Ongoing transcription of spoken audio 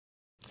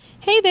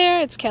Hey there,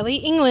 it's Kelly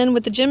England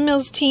with the Jim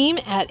Mills team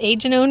at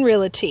Agent Owned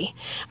Realty.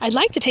 I'd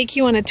like to take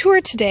you on a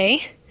tour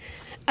today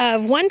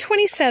of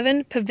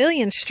 127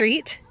 Pavilion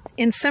Street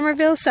in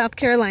Summerville, South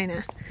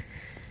Carolina.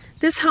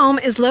 This home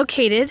is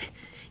located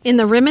in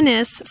the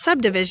Reminisce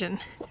subdivision,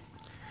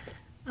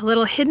 a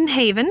little hidden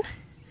haven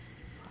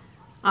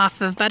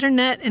off of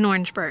Butternut and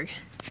Orangeburg.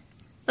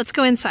 Let's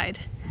go inside.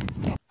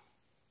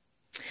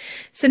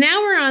 So now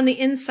we're on the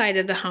inside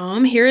of the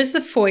home. Here is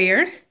the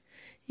foyer.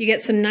 You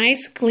get some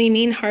nice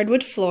gleaming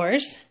hardwood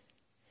floors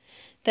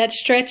that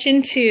stretch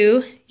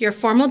into your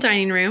formal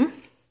dining room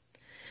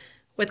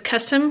with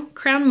custom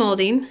crown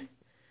molding,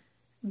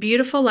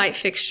 beautiful light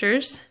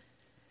fixtures,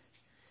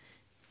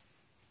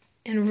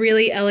 and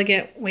really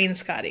elegant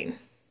wainscoting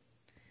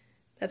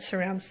that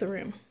surrounds the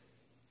room.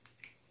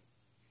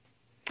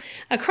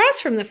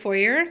 Across from the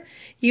foyer,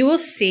 you will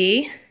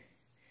see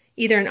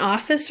either an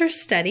office or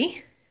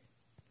study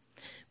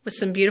with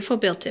some beautiful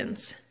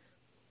built-ins.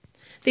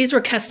 These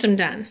were custom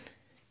done.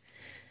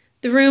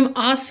 The room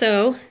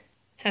also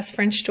has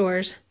French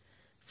doors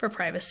for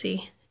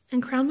privacy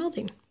and crown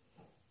molding.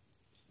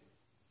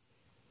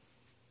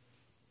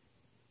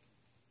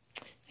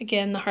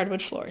 Again, the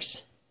hardwood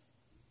floors.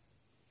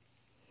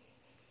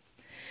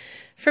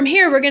 From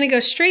here, we're going to go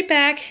straight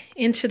back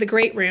into the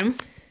great room.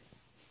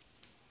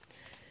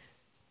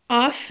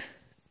 Off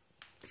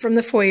from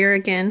the foyer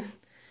again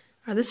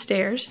are the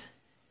stairs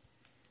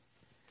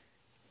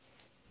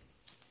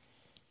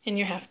and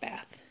your half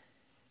bath.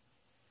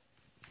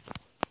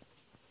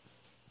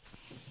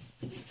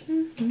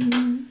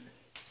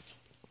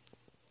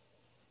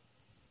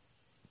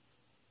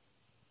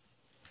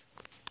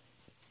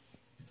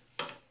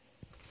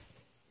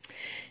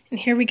 And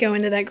here we go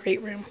into that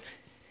great room.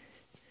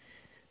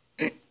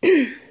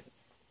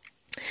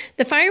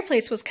 The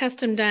fireplace was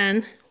custom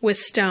done with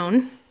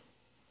stone.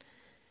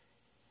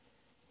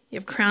 You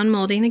have crown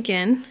molding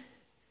again,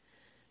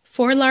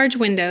 4 large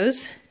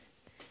windows,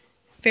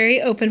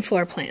 very open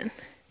floor plan.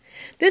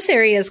 This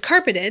area is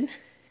carpeted,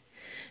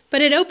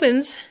 but it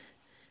opens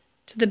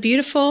to the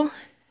beautiful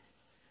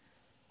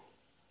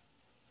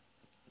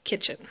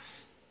kitchen.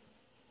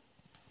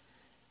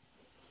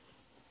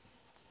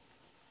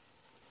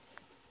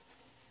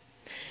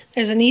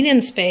 There's an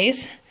eat-in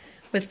space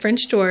with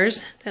French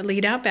doors that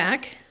lead out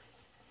back.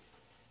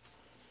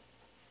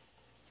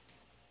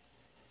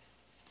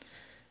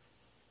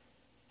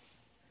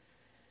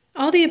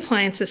 All the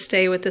appliances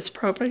stay with this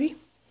property.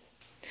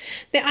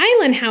 The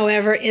island,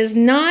 however, is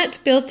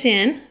not built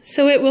in,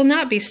 so it will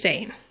not be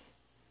staying.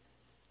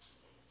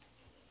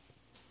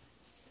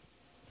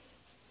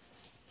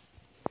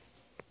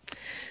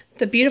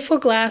 The beautiful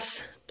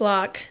glass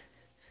block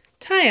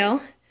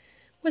tile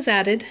was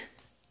added,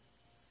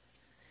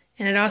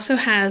 and it also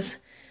has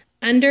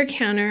under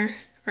counter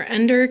or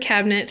under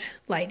cabinet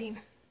lighting.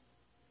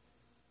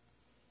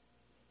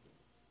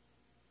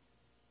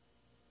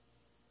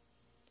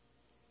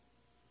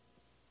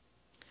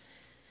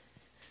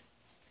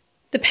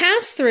 The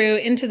pass-through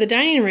into the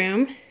dining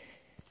room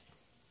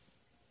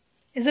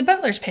is a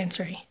butler's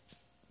pantry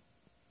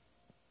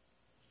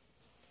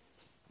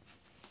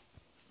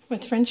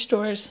with French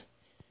doors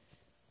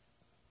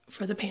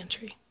for the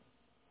pantry.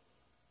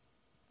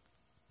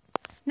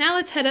 Now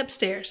let's head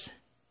upstairs.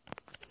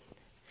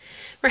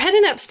 We're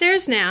heading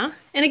upstairs now,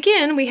 and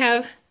again we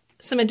have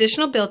some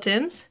additional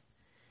built-ins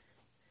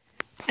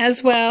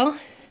as well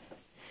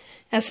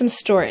as some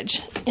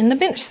storage in the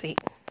bench seat.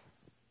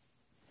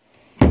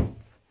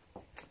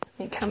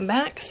 Let me come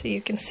back so you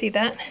can see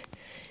that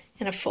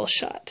in a full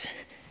shot.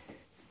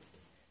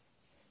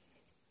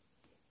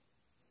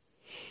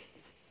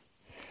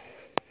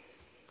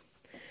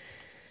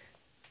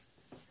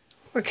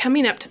 We're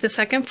coming up to the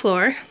second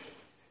floor.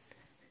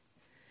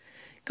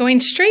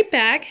 Going straight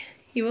back,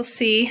 you will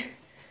see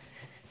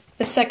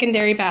the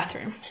secondary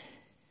bathroom.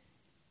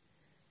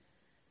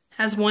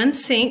 Has 1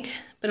 sink,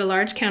 but a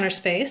large counter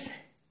space.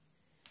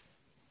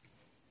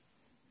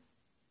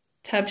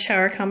 Tub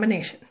shower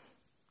combination.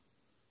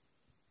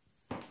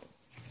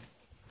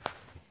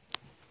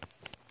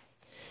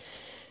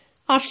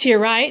 Off to your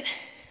right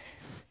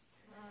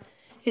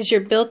is your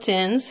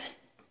built-ins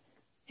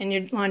and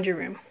your laundry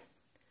room.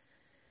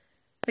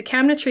 The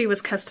cabinetry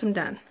was custom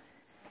done.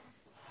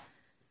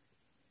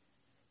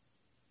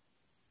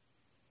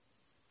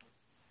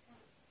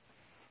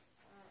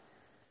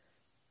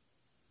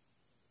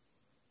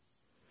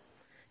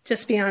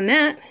 Just beyond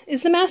that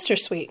is the master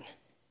suite.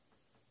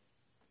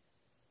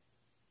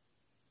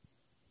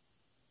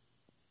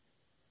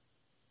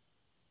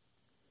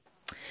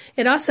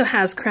 It also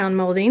has crown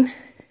molding,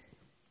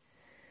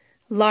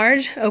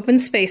 large open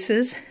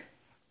spaces,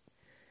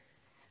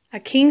 a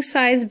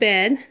king-size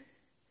bed,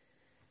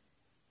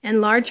 and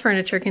large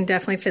furniture can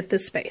definitely fit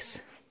this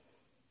space.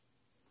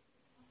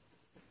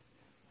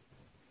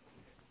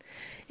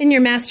 In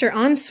your master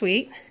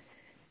ensuite,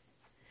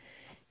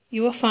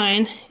 you will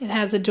find it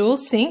has a dual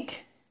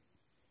sink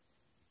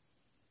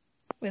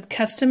with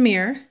custom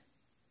mirror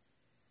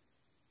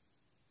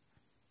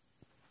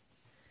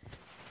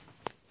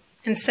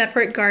and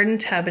separate garden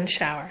tub and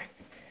shower.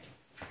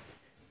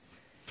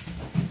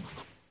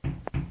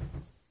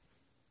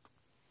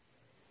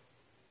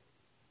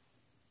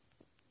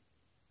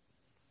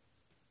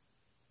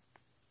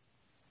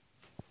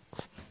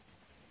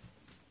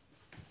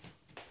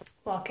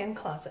 walk-in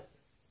closet.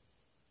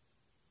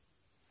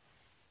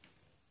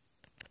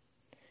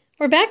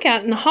 We're back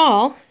out in the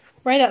hall,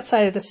 right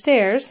outside of the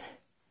stairs.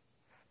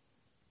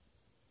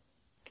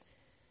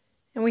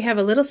 And we have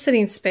a little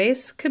sitting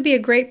space. Could be a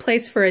great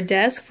place for a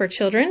desk for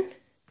children,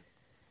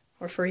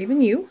 or for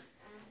even you.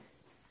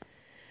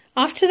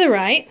 Off to the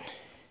right,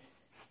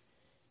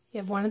 you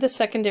have one of the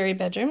secondary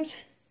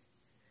bedrooms,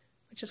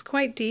 which is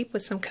quite deep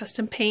with some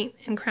custom paint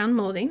and crown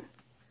molding.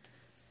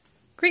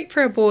 Great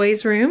for a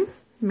boy's room.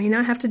 You may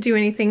not have to do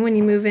anything when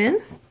you move in.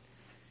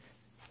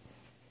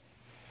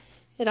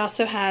 It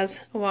also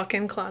has a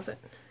walk-in closet.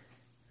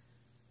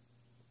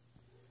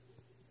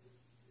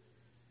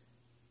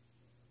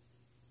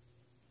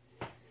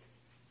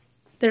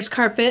 There's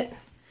carpet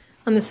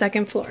on the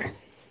second floor.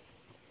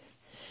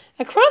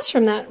 Across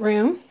from that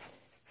room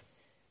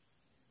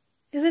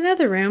is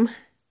another room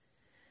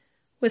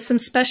with some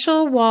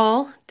special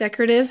wall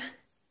decorative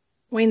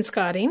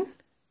wainscoting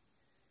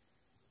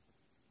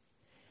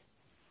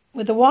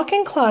with a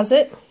walk-in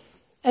closet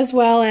as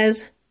well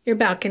as your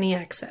balcony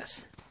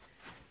access.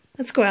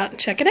 Let's go out and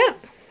check it out.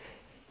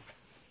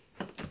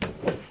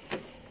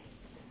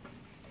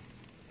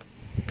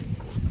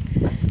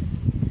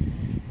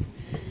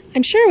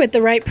 I'm sure with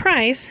the right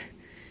price,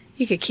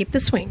 you could keep the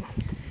swing.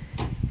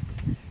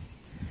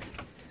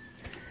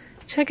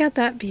 Check out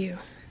that view.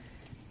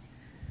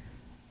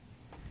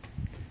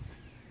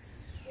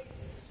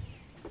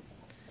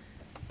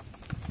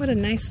 What a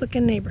nice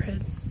looking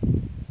neighborhood.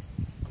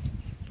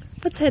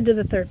 Let's head to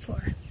the third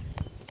floor.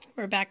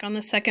 We're back on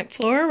the second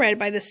floor, right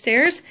by the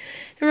stairs,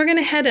 and we're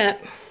gonna head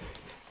up.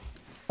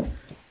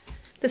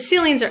 The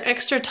ceilings are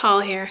extra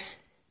tall here.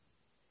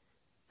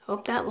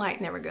 Hope that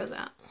light never goes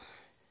out.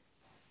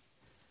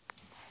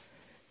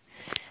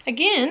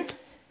 Again,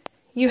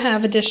 you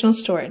have additional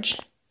storage.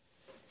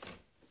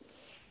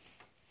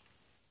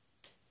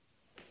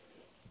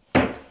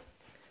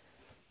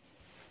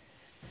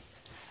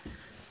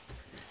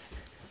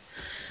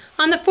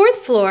 On the third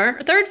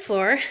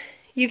floor,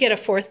 you get a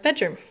fourth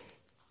bedroom.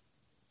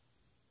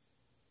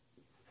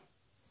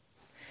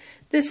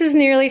 This is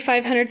nearly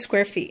 500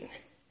 square feet.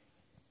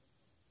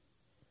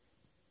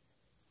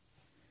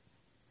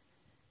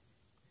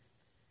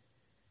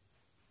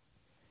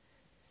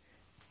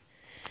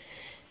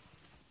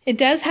 It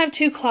does have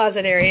two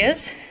closet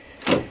areas.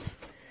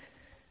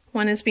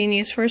 One is being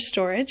used for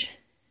storage.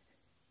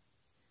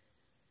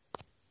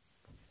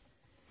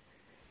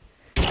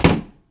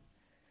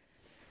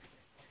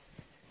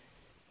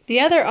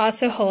 The other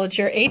also holds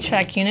your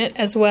HVAC unit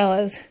as well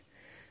as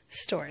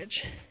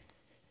storage.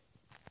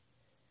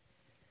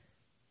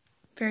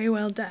 Very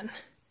well done.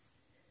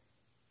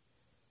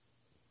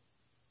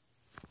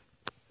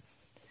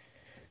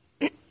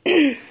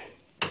 Well,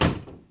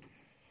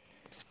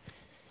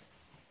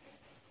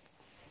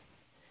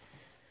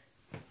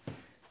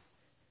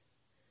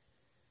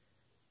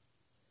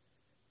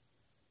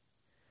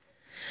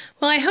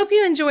 I hope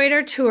you enjoyed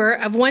our tour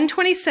of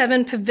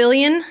 127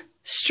 Pavilion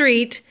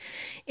Street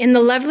in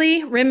the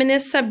lovely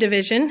Reminisce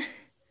subdivision.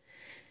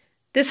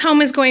 This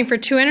home is going for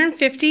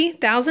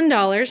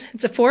 $250,000.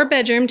 It's a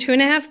 4-bedroom,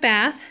 2.5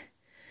 bath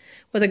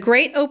with a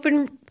great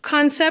open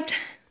concept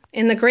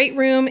in the great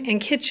room and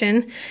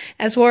kitchen,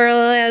 as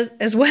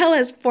well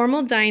as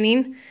formal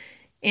dining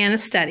and a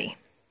study.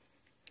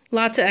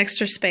 Lots of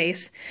extra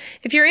space.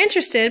 If you're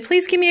interested,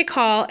 please give me a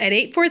call at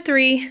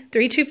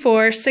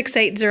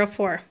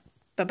 843-324-6804.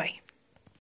 Bye-bye.